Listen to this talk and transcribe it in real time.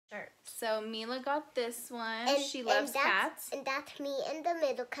So Mila got this one. She loves cats. And that's me in the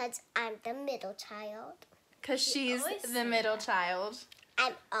middle because I'm the middle child. Because she's the middle child.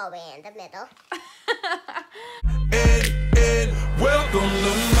 I'm always in the middle. Welcome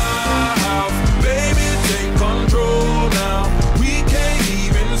to my house. Baby, take control now. We can't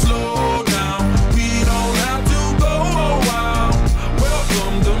even slow down. We don't have to go a while.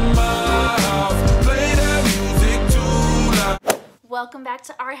 Welcome to my house. Play that music too loud. Welcome back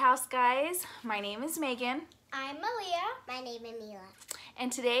to our house, guys. My name is Megan. I'm Malia. My name is Mila.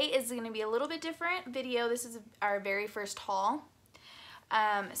 And today is going to be a little bit different video. This is our very first haul.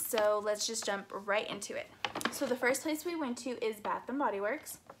 So let's just jump right into it. So the first place we went to is Bath and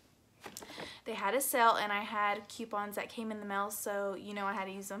Bodyworks. They had a sale and I had coupons that came in the mail, so you know I had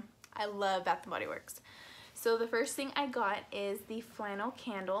to use them. I love Bath and Bodyworks. So the first thing I got is the flannel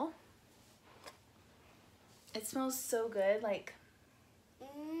candle. It smells so good. Like,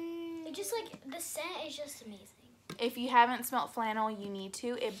 it just like, the scent is just amazing. if you haven't smelled flannel, you need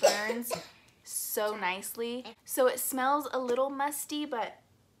to. It burns so nicely. So it smells a little musty, but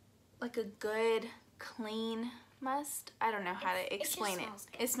like a good, clean must. I don't know how to explain it.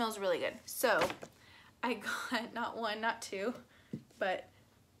 It smells really good. So I got not one, not two, but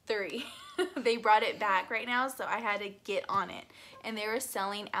 3. They brought it back right now, so I had to get on it. And they were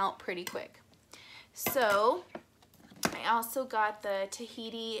selling out pretty quick. So I also got the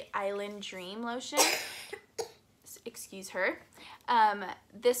Tahiti Island Dream Lotion. Excuse her.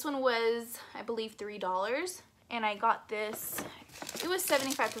 This one was, I believe, $3, and I got this, it was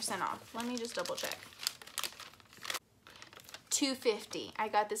 75% off. Let me just double check. $2.50. I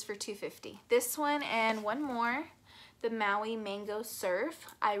got this for $2.50. This one and one more, the Maui Mango Surf.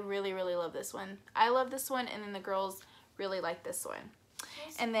 I really, really love this one. I love this one, and then the girls really like this one.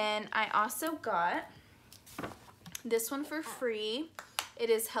 And then I also got this one for free. It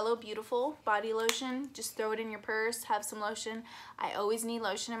is Hello Beautiful body lotion. Just throw it in your purse, have some lotion. I always need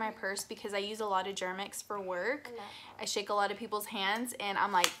lotion in my purse because I use a lot of Germ-X for work. I shake a lot of people's hands and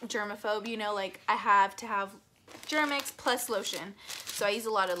I'm like germaphobe, you know, like I have to have Germ-X plus lotion. So I use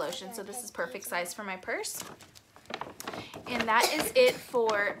a lot of lotion, so this is perfect size for my purse. And that is it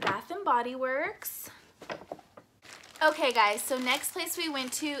for Bath and Body Works. Okay guys, so next place we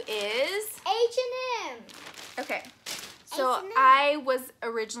went to is H&M. Okay. So I was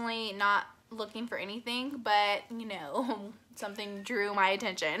originally not looking for anything, but you know, something drew my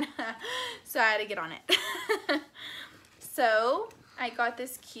attention. So I had to get on it. So I got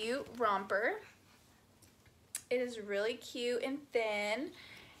this cute romper. It is really cute and thin.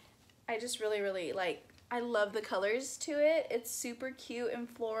 I just really like, I love the colors to it. It's super cute and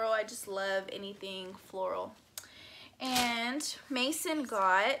floral. I just love anything floral. And Mason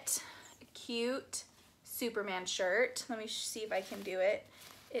got a cute Superman shirt. Let me see if I can do it.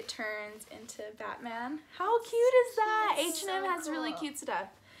 It turns into Batman. How cute is that? H&M has really cute stuff.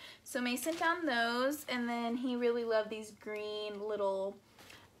 So Mason found those, and then he really loved these green little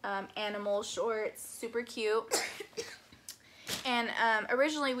animal shorts. Super cute. And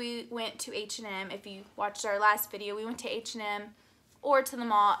originally we went to H&M. If you watched our last video, we went to H&M or to the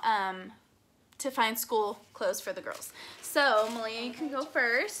mall to find school clothes for the girls. So Malia, you can go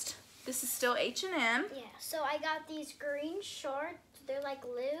first. This is still H&M. Yeah, so I got these green shorts. They're like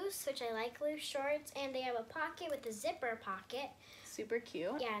loose, which I like loose shorts. And they have a pocket with a zipper pocket. Super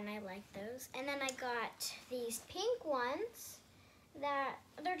cute. Yeah, and I like those. And then I got these pink ones that,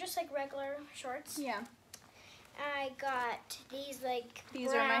 they're just like regular shorts. Yeah. I got these like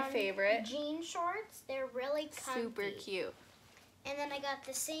These are my favorite. Jean shorts. They're really comfy. Super cute. And then I got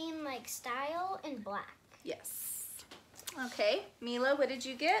the same like style in black. Yes. Okay, Mila, what did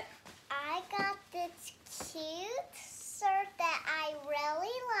you get? I got this cute shirt that I really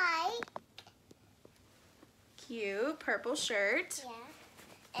like. Cute purple shirt.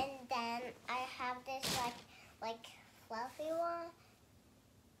 Yeah. And then I have this like fluffy one.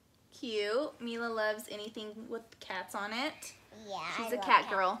 Cute. Mila loves anything with cats on it. Yeah. She's a cat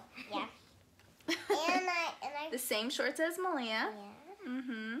girl. Yeah. and I The same shorts as Malia. Yeah.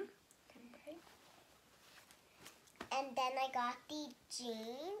 Mm-hmm. And then I got the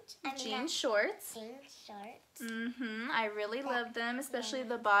jeans. Jean shorts. Jean shorts. Mm-hmm. I really love them, especially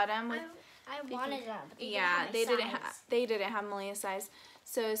the bottom with. I wanted them. But They didn't have Malia's size.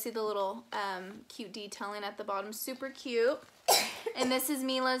 So see the little cute detailing at the bottom. Super cute. And this is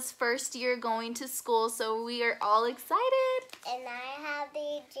Mila's first year going to school, so we are all excited. And I have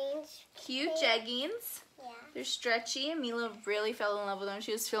the jeans. Cute jeggings. Yeah. They're stretchy. Mila really fell in love with them.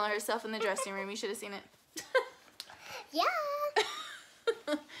 She was feeling herself in the dressing room. You should have seen it. Yeah.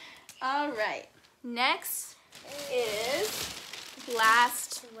 All right. Next is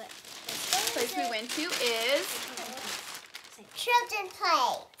last place we went to is Children's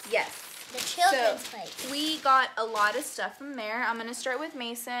play. yes. The children's place. We got a lot of stuff from there. I'm gonna start with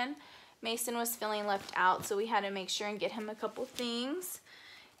Mason. Mason was feeling left out, so we had to make sure and get him a couple things.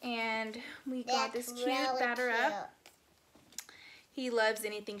 And we got this cute really batter cute. up. He loves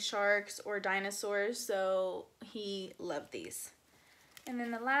anything sharks or dinosaurs, so he loved these. And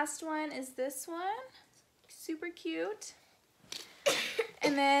then the last one is this one. Super cute.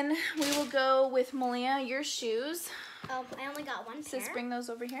 And then we will go with Malia, your shoes. I only got one pair. Sis, bring those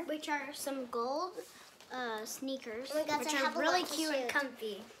over here. Which are some gold sneakers, Oh my God, which so I have are a really lot to cute and choose.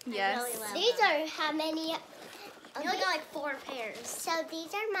 comfy. Yes. I really love These them. are how many? We only got like 4 pairs. So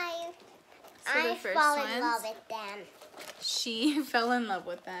these are my. So the I first fall in ones. love with them. She fell in love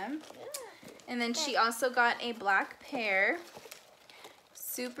with them. And then she also got a black pair.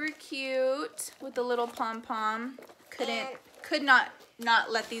 Super cute with the little pom-pom. Could not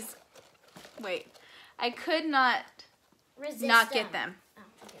let these, wait. I could not Resist get them. Oh,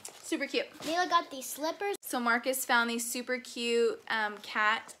 okay. Super cute. Mila got these slippers. So Marcus found these super cute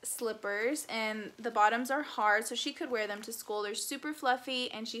cat slippers, and the bottoms are hard, so she could wear them to school. They're super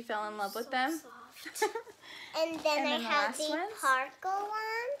fluffy, and she fell in love with them. Soft. And then I the have last these ones? sparkle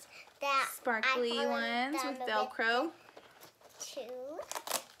ones that Sparkly I fall ones in love with Velcro. too.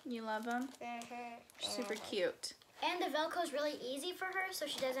 You love them? Super cute. And the Velcro is really easy for her, so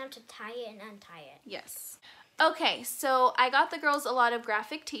she doesn't have to tie it and untie it. Yes. Okay, so I got the girls a lot of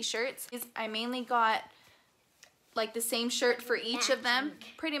graphic t-shirts. I mainly got like the same shirt for each of them,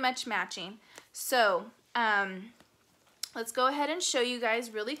 Matching. pretty much matching. So, let's go ahead and show you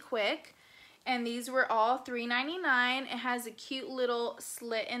guys really quick. And these were all $3.99. It has a cute little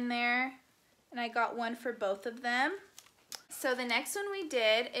slit in there, and I got one for both of them. So the next one we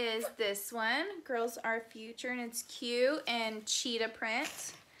did is this one, Girls Are Future, and it's cute and cheetah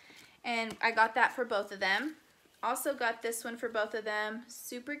print. And I got that for both of them. Also got this one for both of them.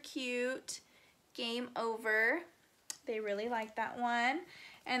 Super cute. Game Over. They really like that one.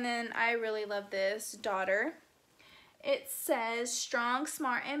 And then I really love this, Daughter. It says, strong,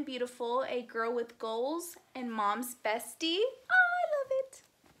 smart, and beautiful, a girl with goals, and mom's bestie. Oh, I love it.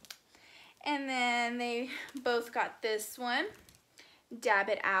 And then they both got this one, Dab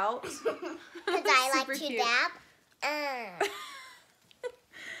It Out. Because I like Super to cute. dab.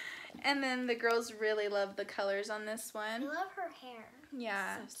 And then the girls really love the colors on this I one. love her hair.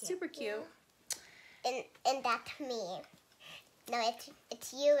 Yeah, So cute. super cute. And that's me. No,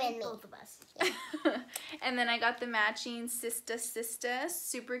 it's you and me. Both of us. And then I got the matching Sista Sista,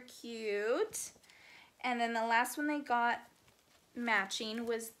 super cute. And then the last one they got matching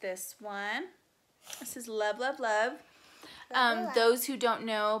was this one. This is Love, Love, Love. Love. Those who don't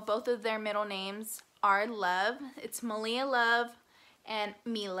know, both of their middle names are Love. It's Malia Love and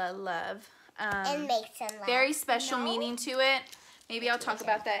Mila Love. And Mason love. Very special meaning to it. Maybe I'll talk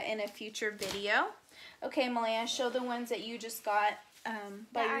about that in a future video. Okay, Malia, show the ones that you just got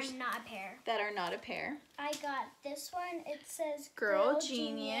That are not a pair. that are not a pair. I got this one. It says Girl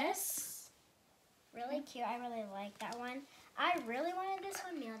Genius. Really cute. I really like that one. I really wanted this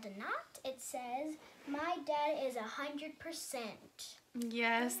one. Mila did not. It says, my dad is 100%.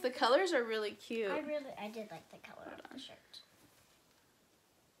 Yes, the colors are really cute. I did like the color of the shirt.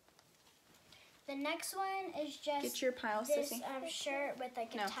 The next one is just Get your pile, this sissy. shirt with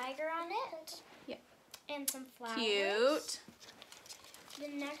like a No. tiger on it. Yeah. And some flowers. Cute. The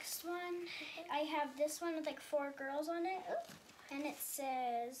next one, I have this one with like 4 girls on it. And it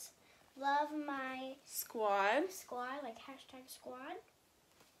says, love my Squad. squad, like hashtag squad.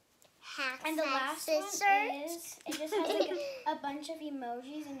 Hacks And the and last scissors. one is, it just has like a bunch of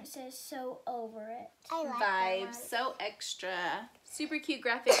emojis and it says, so over it. I like Vibes. that So extra. Super cute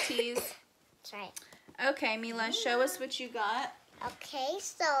graphic tees. one. That's right. Okay, Mila, show us what you got. Okay,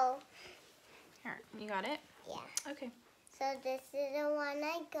 so Here, you got it? yeah. Okay. So this is the one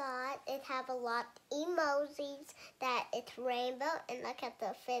I got. It have a lot of emojis that it's rainbow, and look at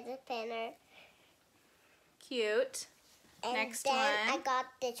the fidget spinner. Cute. And Next then one. I got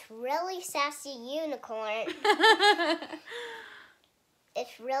this really sassy unicorn.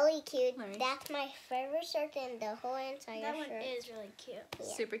 It's really cute. Let me- That's my favorite shirt in the whole entire That one shirt. is really cute. Yeah.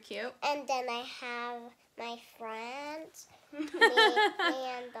 Super cute. And then I have my friends, me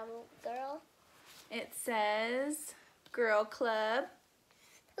and the girl. It says Girl Club.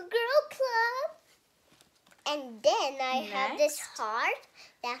 Girl club. And then I have this Next. heart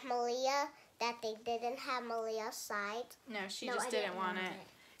that they didn't have Malia's side. No, she No, just I didn't want it.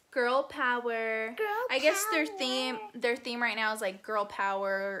 Girl power. Girl I guess power. their theme right now is like girl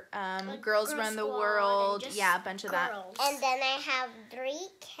power, Like girls Girl run the Squad world. and just Yeah, a bunch of that. girls. And then I have 3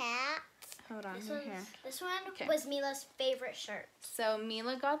 cats. Hold on, here. This one Okay. was Mila's favorite shirt. So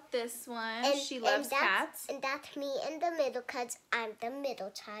Mila got this one. And- She and loves that's- cats And that's me in the middle because I'm the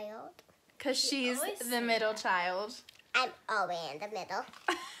middle child. because she's always the say middle that. child. I'm always in the middle.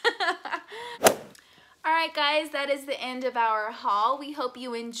 Alright guys, that is the end of our haul. We hope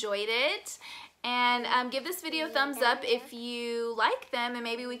you enjoyed it. And give this video a thumbs up if you like them, and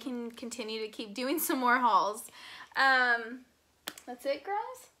maybe we can continue to keep doing some more hauls. That's it,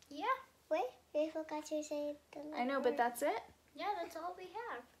 girls? Yeah. Wait, we forgot to say the I know, but that's it. Yeah, that's all we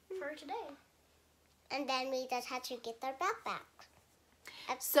have for today. And then we just had to get their backpacks.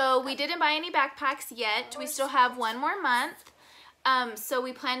 So we didn't buy any backpacks yet. We still have 1 more month. So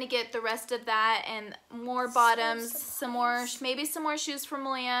we plan to get the rest of that and more bottoms, some more, maybe some more shoes for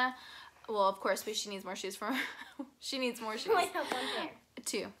Malia. Well, of course, she needs more shoes for she needs more shoes. I have 1 pair.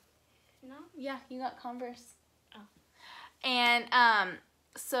 2. No? Yeah, you got Converse. Oh. And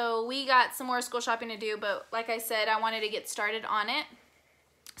so we got some more school shopping to do, but like I said, I wanted to get started on it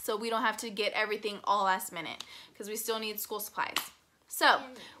so we don't have to get everything all last minute because we still need school supplies. So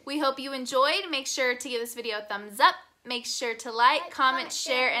we hope you enjoyed. Make sure to give this video a thumbs up. Make sure to like, comment,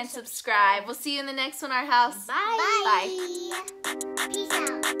 share, and subscribe. We'll see you in the next one, our house. Bye. Bye. Peace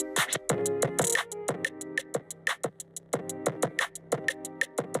out.